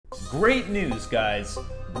Great news, guys!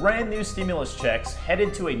 Brand new stimulus checks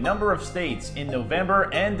headed to a number of states in November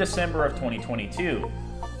and December of 2022.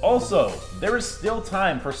 Also, there is still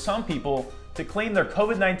time for some people to claim their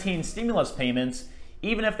COVID-19 stimulus payments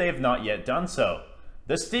even if they have not yet done so.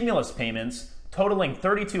 The stimulus payments, totaling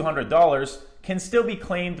 $3,200, can still be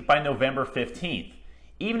claimed by November 15th,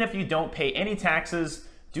 even if you don't pay any taxes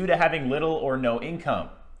due to having little or no income.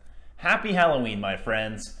 Happy Halloween, my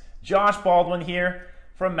friends. Josh Baldwin here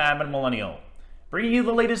from Madman Millennial, bringing you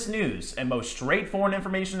the latest news and most straightforward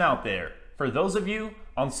information out there for those of you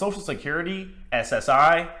on Social Security,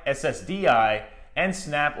 SSI, SSDI, and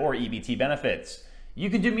SNAP or EBT benefits.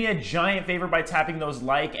 You can do me a giant favor by tapping those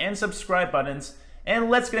like and subscribe buttons,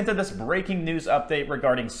 and let's get into this breaking news update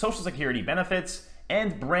regarding Social Security benefits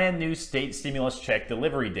and brand new state stimulus check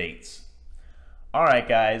delivery dates. Alright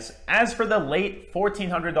guys, as for the late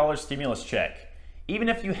 $1,400 stimulus check, even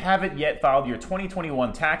if you haven't yet filed your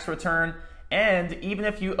 2021 tax return, and even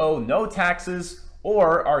if you owe no taxes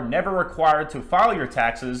or are never required to file your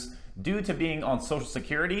taxes due to being on Social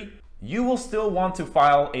Security, you will still want to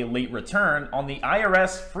file a late return on the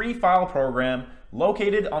IRS Free File program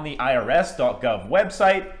located on the irs.gov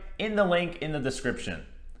website in the link in the description.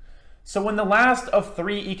 So when the last of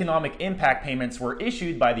 3 economic impact payments were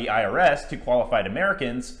issued by the IRS to qualified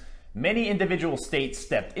Americans, many individual states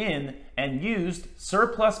stepped in and used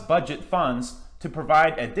surplus budget funds to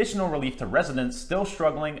provide additional relief to residents still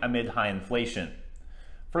struggling amid high inflation.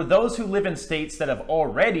 For those who live in states that have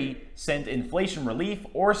already sent inflation relief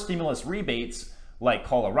or stimulus rebates, like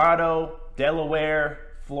Colorado, Delaware,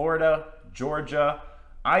 Florida, Georgia,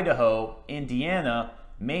 Idaho, Indiana,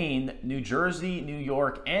 Maine, New Jersey, New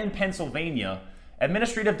York, and Pennsylvania,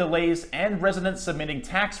 administrative delays and residents submitting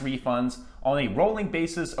tax refunds on a rolling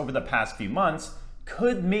basis over the past few months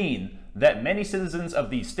could mean that many citizens of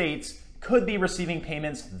these states could be receiving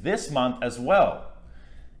payments this month as well.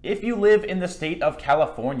 If you live in the state of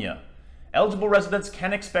California, eligible residents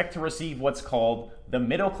can expect to receive what's called the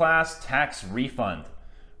Middle Class Tax Refund.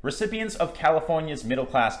 Recipients of California's Middle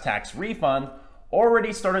Class Tax Refund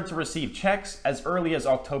already started to receive checks as early as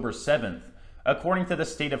October 7th, according to the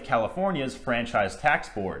state of California's Franchise Tax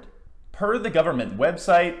Board. Per the government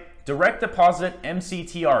website, direct deposit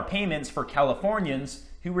MCTR payments for Californians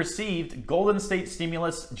who received Golden State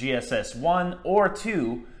Stimulus GSS 1 or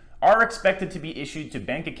 2 are expected to be issued to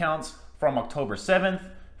bank accounts from October 7th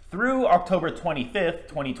through October 25th,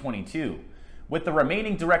 2022, with the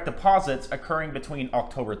remaining direct deposits occurring between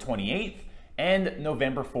October 28th and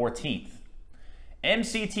November 14th.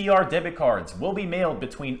 MCTR debit cards will be mailed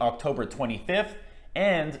between October 25th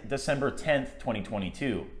and December 10th,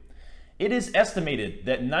 2022. It is estimated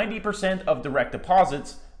that 90% of direct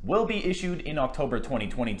deposits will be issued in October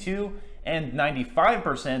 2022, and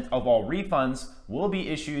 95% of all refunds will be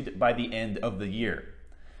issued by the end of the year.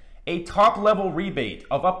 A top-level rebate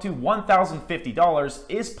of up to $1,050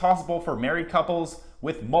 is possible for married couples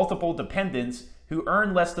with multiple dependents who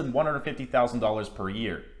earn less than $150,000 per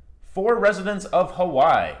year. For residents of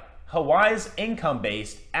Hawaii, Hawaii's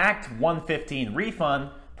income-based Act 115 refund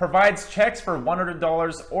provides checks for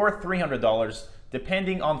 $100 or $300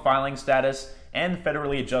 depending on filing status and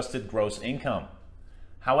federally adjusted gross income.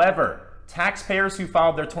 However, taxpayers who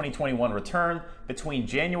filed their 2021 return between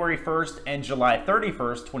January 1st and July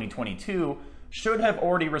 31st, 2022 should have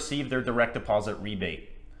already received their direct deposit rebate.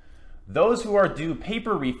 Those who are due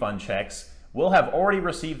paper refund checks will have already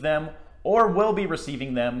received them or will be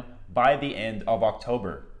receiving them by the end of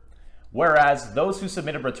October, whereas those who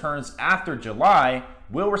submitted returns after July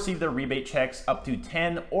will receive their rebate checks up to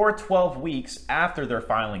 10 or 12 weeks after their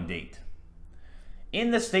filing date.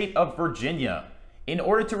 In the state of Virginia, in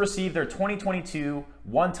order to receive their 2022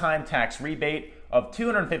 one-time tax rebate of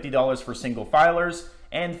 $250 for single filers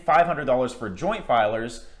and $500 for joint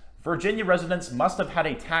filers, Virginia residents must have had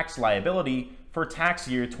a tax liability for tax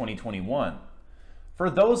year 2021. For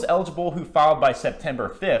those eligible who filed by September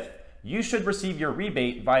 5th, you should receive your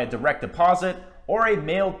rebate via direct deposit or a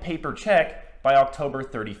mailed paper check by October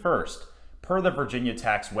 31st, per the Virginia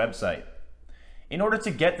tax website. In order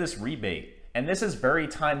to get this rebate, and this is very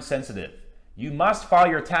time sensitive, you must file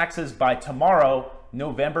your taxes by tomorrow,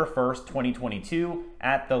 November 1st, 2022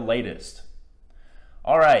 at the latest.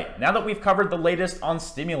 Alright, now that we've covered the latest on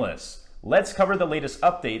stimulus, let's cover the latest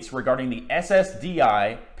updates regarding the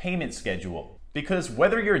SSDI payment schedule. Because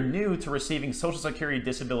whether you're new to receiving Social Security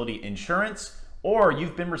disability insurance or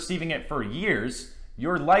you've been receiving it for years,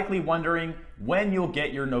 you're likely wondering when you'll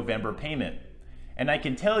get your November payment. And I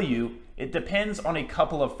can tell you, it depends on a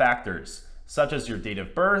couple of factors, such as your date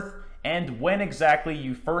of birth and when exactly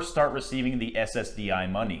you first start receiving the SSDI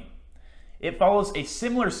money. It follows a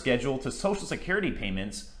similar schedule to Social Security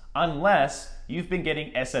payments unless you've been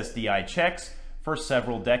getting SSDI checks for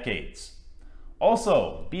several decades.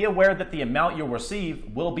 Also, be aware that the amount you'll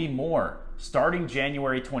receive will be more starting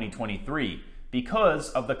January 2023 because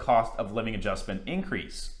of the cost of living adjustment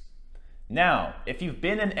increase. Now, if you've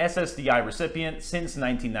been an SSDI recipient since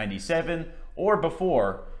 1997 or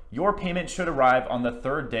before, your payment should arrive on the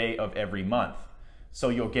third day of every month, so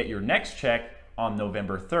you'll get your next check on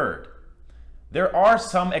November 3rd. There are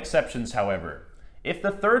some exceptions, however. If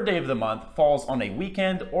the third day of the month falls on a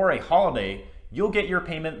weekend or a holiday, you'll get your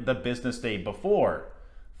payment the business day before.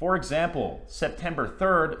 For example, September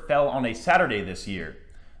 3rd fell on a Saturday this year,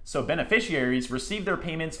 so beneficiaries receive their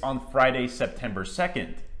payments on Friday, September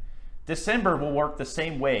 2nd. December will work the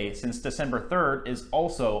same way since December 3rd is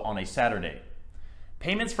also on a Saturday.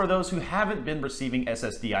 Payments for those who haven't been receiving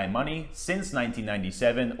SSDI money since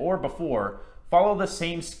 1997 or before follow the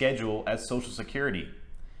same schedule as Social Security.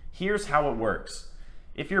 Here's how it works.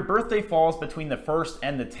 If your birthday falls between the 1st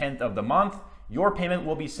and the 10th of the month, your payment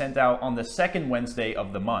will be sent out on the second Wednesday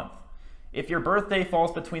of the month. If your birthday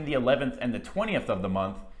falls between the 11th and the 20th of the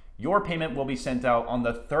month, your payment will be sent out on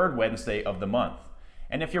the third Wednesday of the month.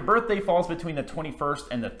 And if your birthday falls between the 21st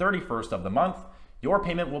and the 31st of the month, your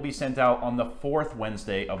payment will be sent out on the fourth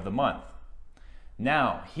Wednesday of the month.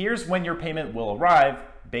 Now, here's when your payment will arrive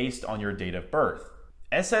based on your date of birth.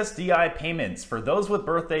 SSDI payments for those with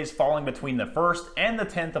birthdays falling between the 1st and the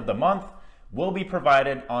 10th of the month will be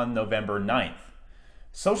provided on November 9th.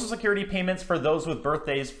 Social Security payments for those with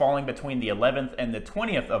birthdays falling between the 11th and the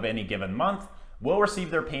 20th of any given month will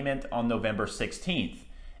receive their payment on November 16th.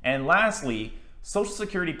 And lastly, Social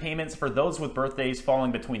Security payments for those with birthdays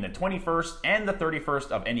falling between the 21st and the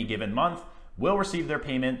 31st of any given month will receive their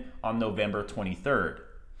payment on November 23rd.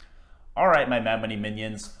 Alright, my Mad Money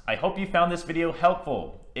minions, I hope you found this video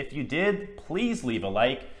helpful. If you did, please leave a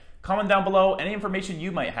like. Comment down below any information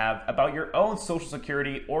you might have about your own Social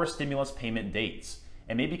Security or stimulus payment dates,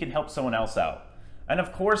 and maybe you can help someone else out. And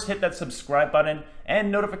of course, hit that subscribe button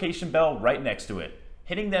and notification bell right next to it.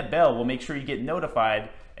 Hitting that bell will make sure you get notified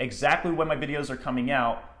exactly when my videos are coming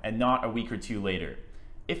out and not a week or two later.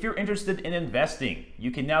 If you're interested in investing,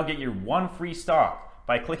 you can now get your one free stock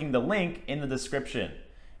by clicking the link in the description.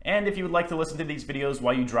 And if you would like to listen to these videos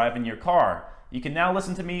while you drive in your car, you can now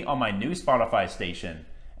listen to me on my new Spotify station.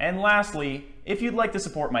 And lastly, if you'd like to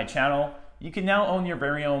support my channel, you can now own your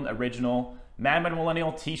very own original Mad Money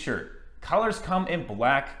Millennial t-shirt. Colors come in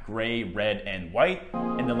black, gray, red, and white,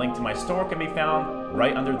 and the link to my store can be found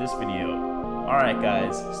right under this video. Alright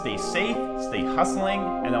guys, stay safe, stay hustling,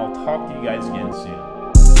 and I'll talk to you guys again soon.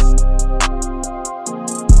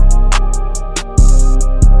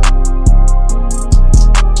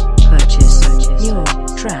 Purchase your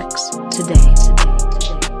tracks today.